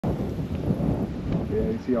yeah,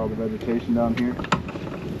 you see all the vegetation down here?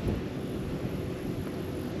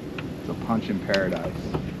 It's a punch in paradise.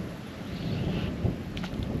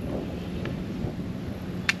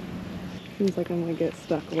 Seems like I might get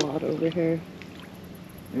stuck a lot over here.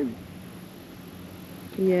 Maybe.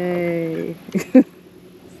 Yay.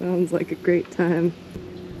 Sounds like a great time.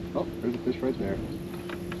 Oh, there's a fish right there.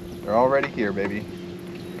 They're already here, baby.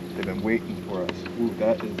 They've been waiting for us. Ooh,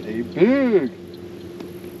 that is a big.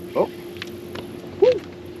 Oh. Woo.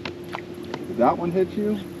 If that one hits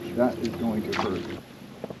you, that is going to hurt.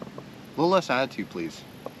 A little less attitude, please.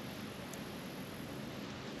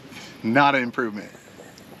 Not an improvement.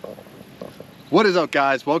 What is up,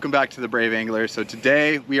 guys? Welcome back to the Brave Angler. So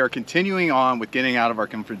today we are continuing on with getting out of our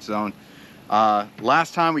comfort zone.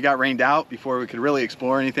 Last time we got rained out before we could really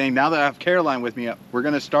explore anything. Now that I have Caroline with me, we're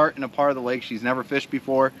gonna start in a part of the lake she's never fished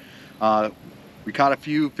before. We caught a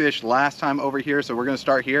few fish last time over here, so we're gonna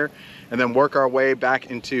start here and then work our way back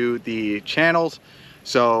into the channels.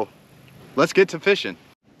 So let's get to fishing.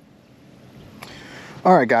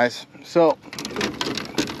 All right, guys, so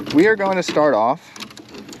we are going to start off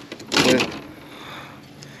with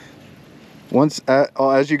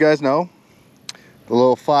as you guys know, the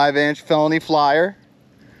little 5-inch felony flyer.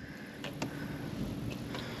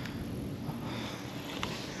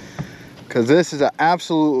 Because this is an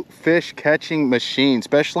absolute fish catching machine,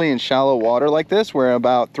 especially in shallow water like this. We're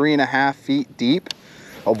about 3.5 feet deep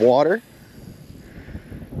of water.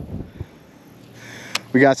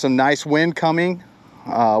 We got some nice wind coming,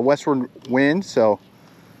 westward wind, so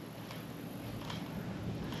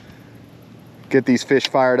get these fish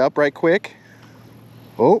fired up right quick.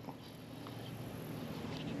 Oh.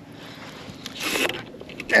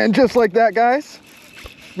 And just like that, guys,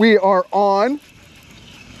 we are on,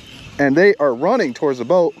 and they are running towards the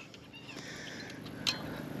boat.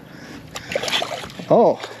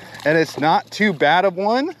 Oh, and it's not too bad of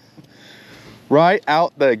one right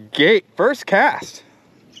out the gate. First cast.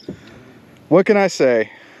 What can I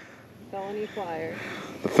say? Felony flyer.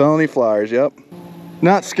 The felony flyers, yep.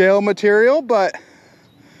 Not scale material, but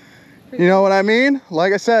you know what I mean?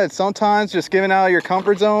 Like I said, sometimes just getting out of your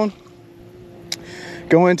comfort zone,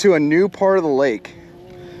 go into a new part of the lake.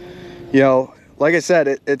 You know, like I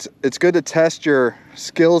said, it's good to test your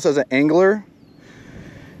skills as an angler.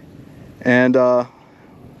 And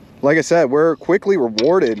like I said, we're quickly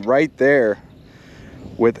rewarded right there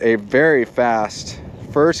with a very fast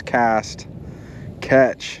first cast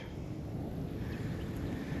catch.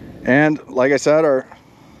 And like I said,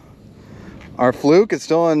 our fluke is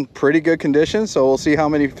still in pretty good condition, so we'll see how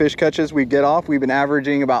many fish catches we get off. We've been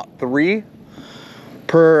averaging about 3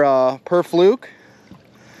 per fluke,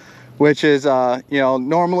 which is you know,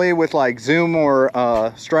 normally with like Zoom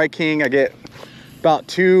or Strike King, I get about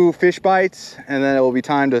 2 fish bites, and then it will be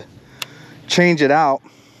time to change it out.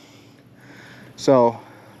 So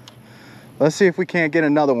let's see if we can't get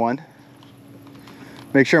another one.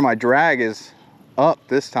 Make sure my drag is up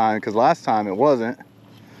this time, because last time it wasn't.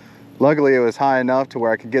 Luckily it was high enough to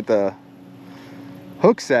where I could get the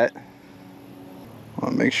hook set.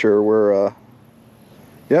 I'll make sure we're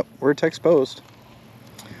yep, we're exposed.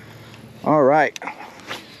 All right,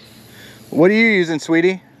 what are you using,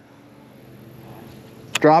 sweetie?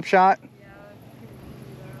 Drop shot? Yeah.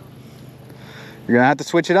 You're gonna have to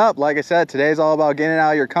switch it up. Like I said, today's all about getting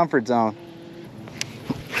out of your comfort zone.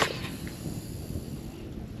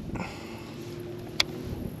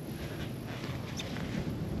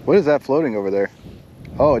 What is that floating over there?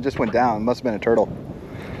 Oh, it just went down. It must have been a turtle.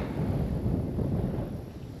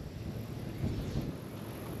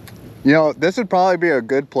 You know, this would probably be a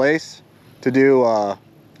good place to do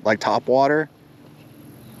like top water.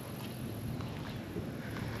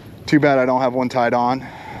 Too bad I don't have one tied on.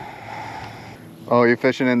 Oh, you're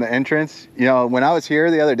fishing in the entrance? You know, when I was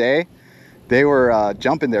here the other day, they were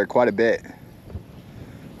jumping there quite a bit.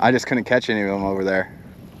 I just couldn't catch any of them over there.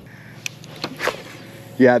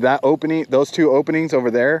 Yeah, that opening, those 2 openings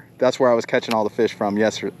over there, that's where I was catching all the fish from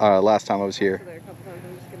last time I was here. So there are a couple times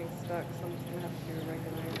I'm just getting stuck, so I'm just gonna have to do a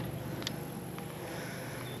regular.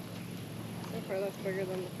 So far that's bigger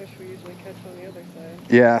than the fish we usually catch on the other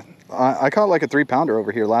side. Yeah, I caught like a 3-pounder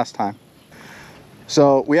over here last time.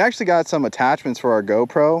 So we actually got some attachments for our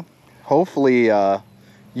GoPro. Hopefully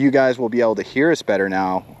you guys will be able to hear us better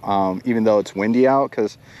now, even though it's windy out,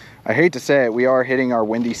 because I hate to say it, we are hitting our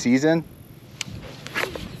windy season.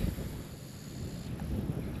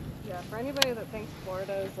 For anybody that thinks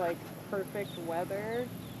Florida is like perfect weather,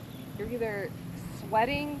 you're either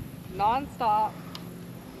sweating non-stop,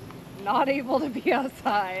 not able to be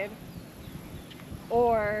outside,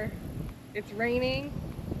 or it's raining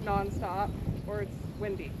non-stop, or it's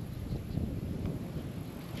windy.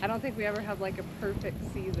 I don't think we ever had like a perfect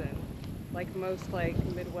season, like most like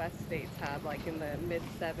Midwest states had, like in the mid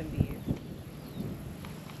 70s.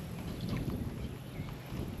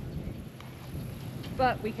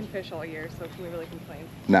 But we can fish all year, so can we really complain?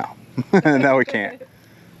 No, no, we can't.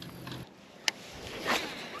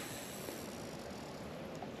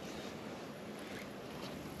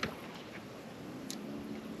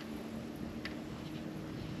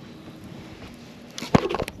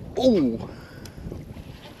 Ooh.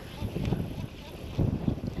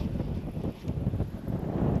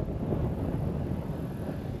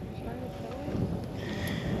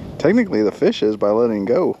 Technically, the fish is by letting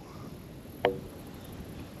go.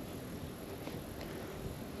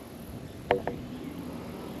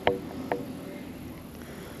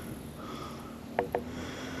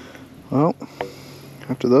 Well,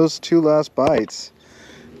 after those 2 last bites,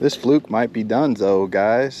 this fluke might be done though,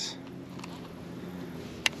 guys.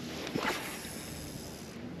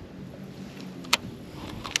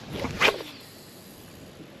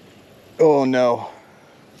 Oh no.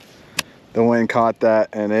 The wind caught that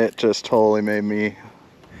and it just totally made me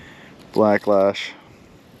blacklash.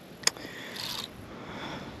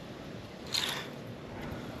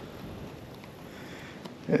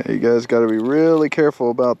 Yeah, you guys got to be really careful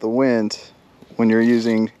about the wind when you're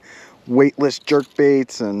using weightless jerk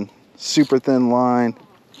baits and super thin line.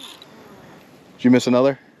 Did you miss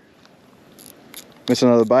another? Miss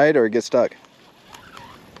another bite or get stuck?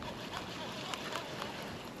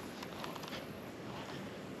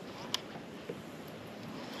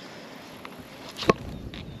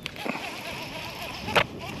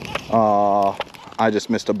 I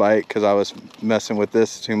just missed a bite because I was messing with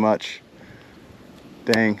this too much.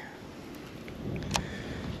 Dang.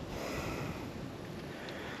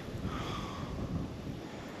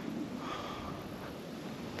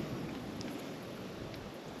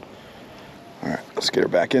 All right, let's get her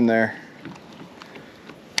back in there.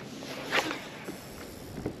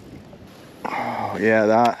 Oh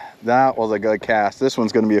yeah, that was a good cast. This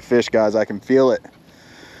one's gonna be a fish, guys. I can feel it.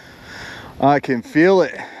 I can feel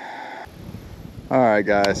it. All right,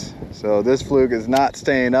 guys. So this fluke is not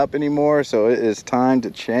staying up anymore, so it is time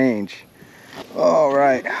to change. All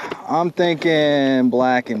right, I'm thinking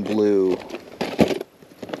black and blue.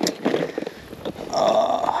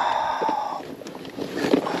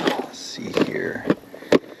 Let's see here.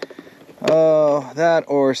 Oh, that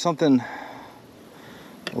or something a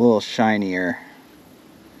little shinier.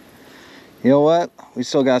 You know what? We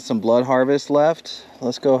still got some blood harvest left.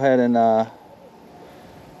 Let's go ahead and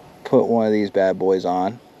put one of these bad boys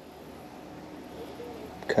on,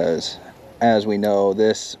 because as we know,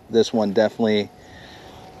 this one definitely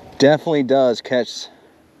does catch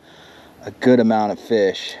a good amount of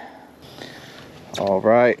fish. All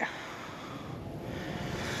right,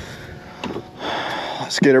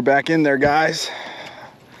 let's get her back in there, guys.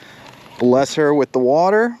 Bless her with the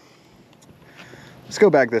water. Let's go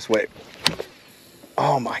back this way.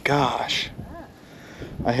 Oh my gosh,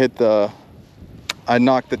 I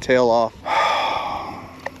knocked the tail off.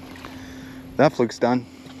 That fluke's done.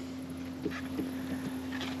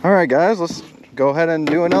 All right, guys, let's go ahead and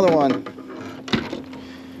do another one.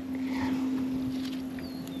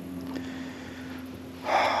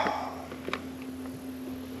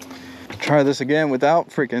 Try this again without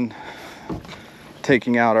freaking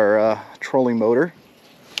taking out our trolling motor.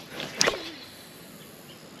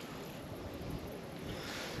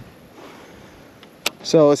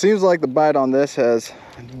 So it seems like the bite on this has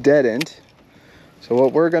deadened. So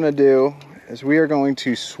what we're gonna do is we are going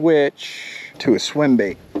to switch to a swim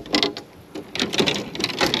bait.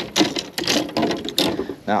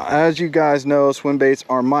 Now, as you guys know, swim baits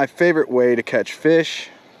are my favorite way to catch fish,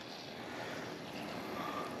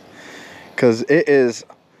 because it is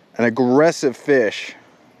an aggressive fish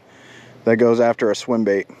that goes after a swim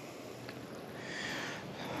bait.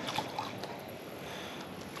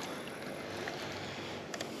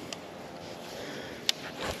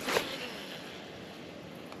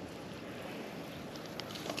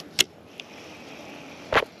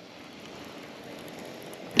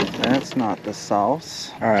 That's not the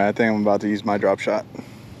sauce. All right, I think I'm about to use my drop shot.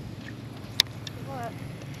 What?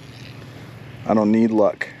 I don't need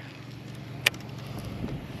luck.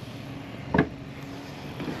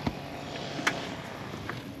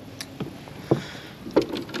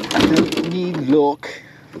 I don't need luck.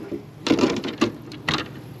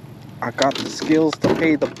 I got the skills to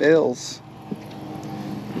pay the bills.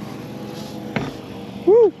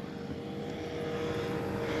 Woo!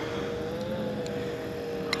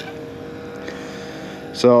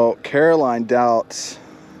 So Caroline doubts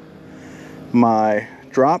my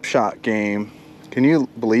drop shot game. Can you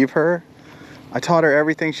believe her? I taught her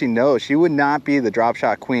everything she knows. She would not be the drop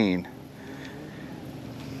shot queen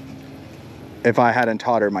if I hadn't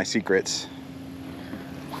taught her my secrets.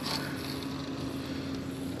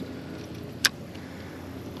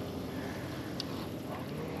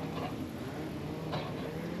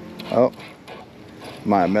 Oh,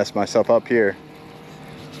 might have messed myself up here.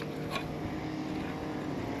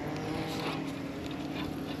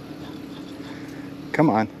 Come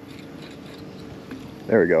on.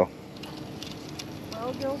 There we go.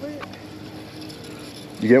 Well, Gilbert.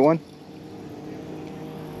 You get one?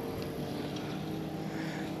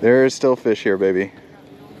 There is still fish here, baby.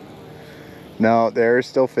 No, there is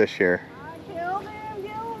still fish here. I killed him,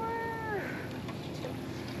 Gilbert.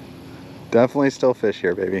 Definitely still fish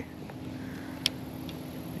here, baby.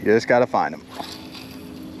 You just gotta find them.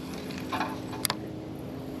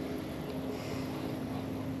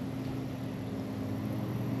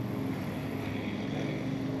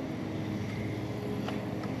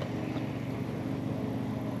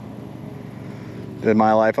 Did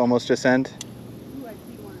my life almost just end? Ooh, I see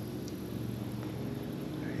one.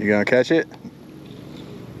 You gonna catch it?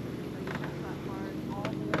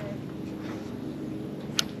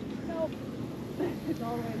 Nope. It's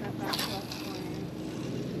all the way in that back left corner.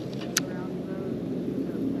 Around those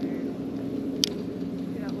there.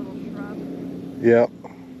 See that little shrub? Yep. They're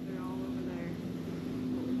all over there.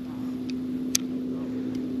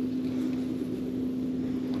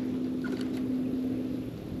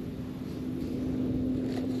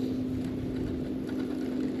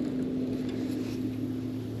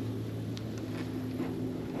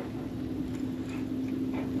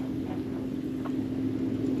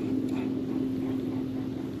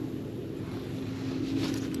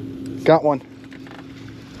 Got one.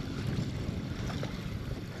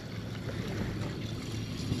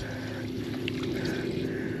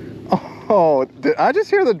 Oh, did I just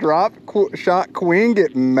hear the drop shot queen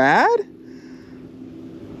get mad?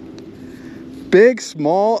 Big,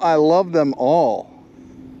 small, I love them all.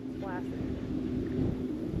 Classic.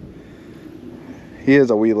 He is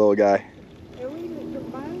a wee little guy. Are we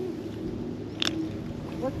combining?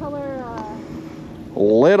 What color,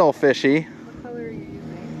 Little fishy. what color are you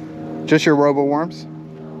using? Just your robo worms.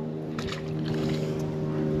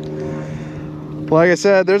 Like I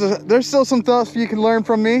said, there's still some stuff you can learn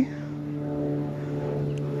from me.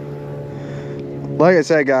 Like I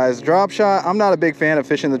said, guys, drop shot, I'm not a big fan of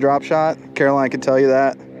fishing the drop shot. Caroline can tell you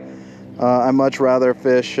that. I much rather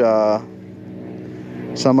fish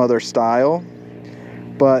some other style.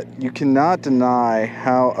 But you cannot deny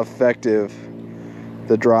how effective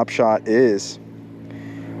the drop shot is.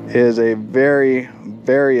 It is a very,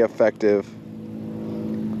 very effective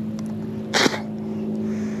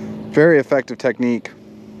technique.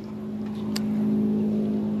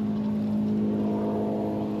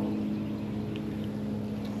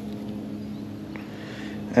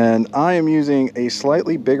 And I am using a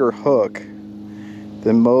slightly bigger hook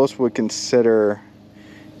than most would consider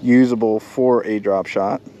usable for a drop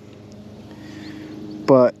shot.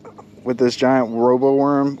 But with this giant robo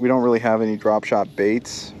worm, we don't really have any drop shot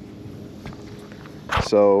baits.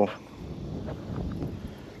 So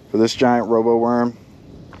for this giant robo worm,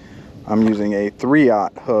 I'm using a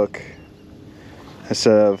 3/0 hook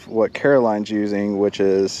instead of what Caroline's using, which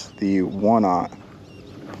is the 1/0.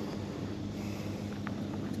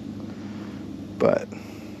 But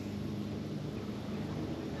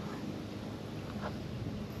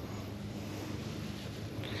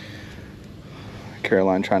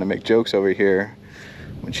Caroline trying to make jokes over here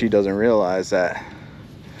when she doesn't realize that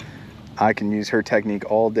I can use her technique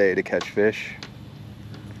all day to catch fish.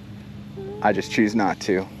 I just choose not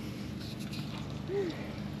to.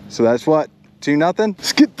 So that's what, 2-0.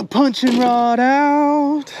 Let's get the punching rod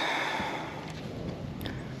out.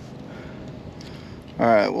 All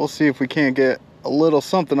right, we'll see if we can't get a little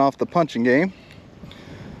something off the punching game.